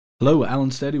Hello, Alan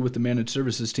Steady with the Managed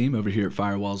Services team over here at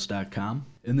Firewalls.com.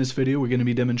 In this video, we're going to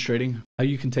be demonstrating how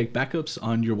you can take backups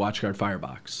on your WatchGuard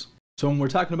Firebox. So when we're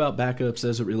talking about backups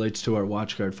as it relates to our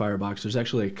WatchGuard Firebox, there's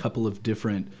actually a couple of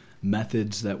different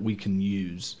methods that we can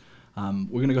use.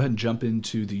 We're going to go ahead and jump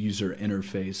into the user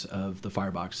interface of the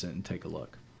Firebox and take a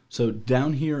look. So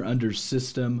down here under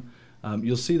System,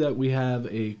 you'll see that we have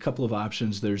a couple of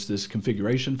options. There's this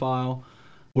configuration file,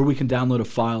 where we can download a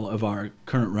file of our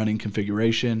current running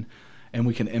configuration and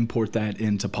we can import that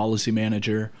into Policy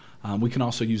Manager. We can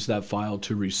also use that file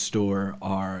to restore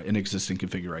an existing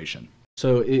configuration.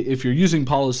 So if you're using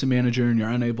Policy Manager and you're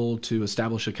unable to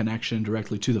establish a connection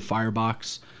directly to the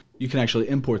Firebox, you can actually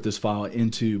import this file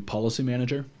into Policy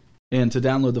Manager. And to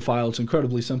download the file, it's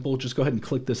incredibly simple. Just go ahead and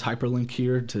click this hyperlink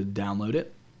here to download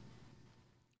it.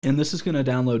 And this is going to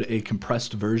download a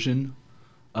compressed version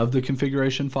of the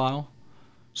configuration file.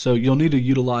 So you'll need to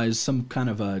utilize some kind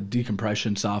of a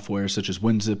decompression software such as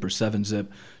WinZip or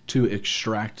 7-Zip to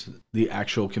extract the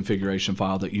actual configuration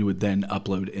file that you would then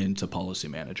upload into Policy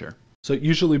Manager. So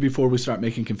usually before we start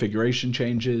making configuration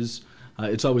changes,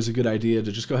 it's always a good idea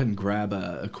to just go ahead and grab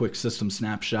a quick system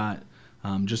snapshot.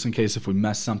 Just in case if we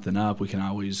mess something up, we can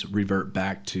always revert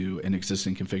back to an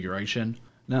existing configuration.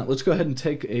 Now let's go ahead and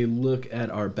take a look at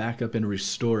our backup and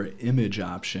restore image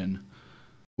option,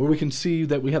 where we can see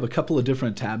that we have a couple of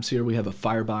different tabs here. We have a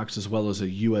Firebox as well as a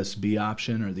USB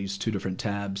option, or these two different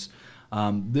tabs.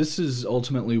 This is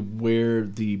ultimately where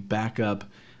the backup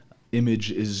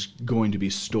image is going to be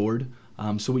stored.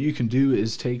 So what you can do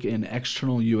is take an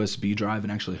external USB drive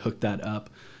and actually hook that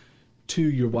up to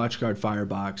your WatchGuard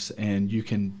Firebox, and you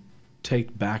can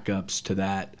take backups to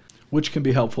that, which can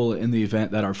be helpful in the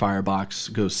event that our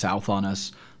Firebox goes south on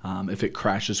us. If it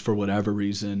crashes for whatever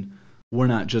reason, we're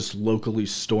not just locally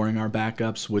storing our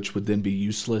backups, which would then be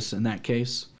useless in that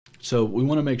case. So we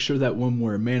want to make sure that when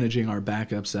we're managing our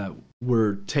backups that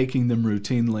we're taking them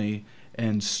routinely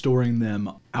and storing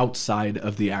them outside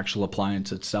of the actual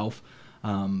appliance itself.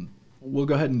 We'll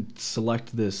go ahead and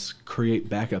select this Create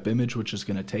Backup Image, which is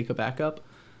going to take a backup.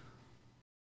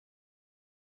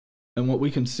 And what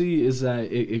we can see is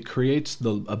that it creates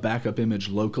a backup image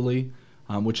locally,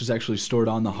 which is actually stored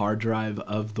on the hard drive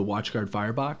of the WatchGuard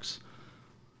Firebox.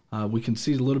 We can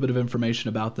see a little bit of information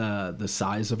about the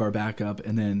size of our backup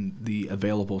and then the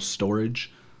available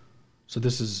storage. So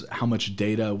this is how much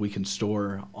data we can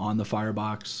store on the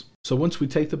Firebox. So once we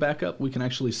take the backup, we can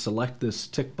actually select this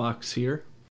tick box here,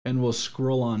 and we'll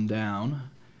scroll on down,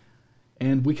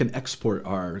 and we can export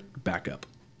our backup.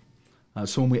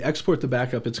 So when we export the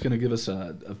backup, it's going to give us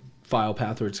a file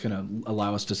path, or it's going to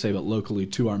allow us to save it locally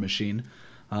to our machine.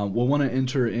 We'll want to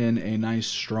enter in a nice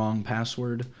strong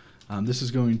password. This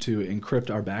is going to encrypt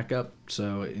our backup,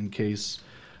 so in case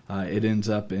it ends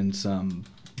up in some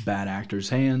bad actor's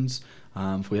hands,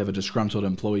 if we have a disgruntled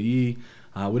employee,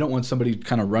 we don't want somebody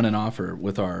kind of running off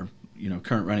with our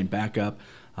current running backup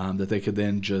that they could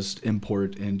then just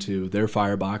import into their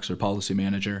Firebox or Policy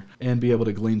Manager and be able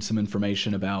to glean some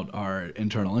information about our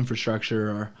internal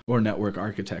infrastructure or network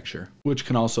architecture, which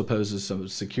can also pose as a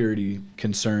security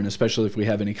concern, especially if we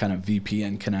have any kind of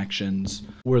VPN connections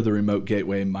where the remote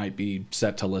gateway might be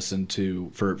set to listen to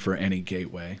for any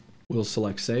gateway. We'll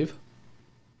select Save.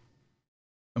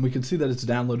 And we can see that it's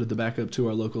downloaded the backup to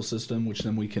our local system, which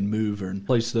then we can move and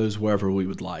place those wherever we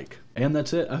would like. And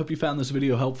that's it. I hope you found this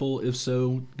video helpful. If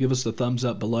so, give us the thumbs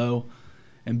up below.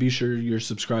 And be sure you're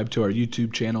subscribed to our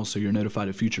YouTube channel so you're notified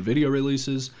of future video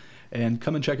releases. And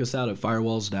come and check us out at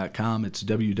Firewalls.com. It's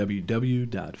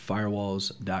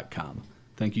www.firewalls.com.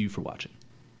 Thank you for watching.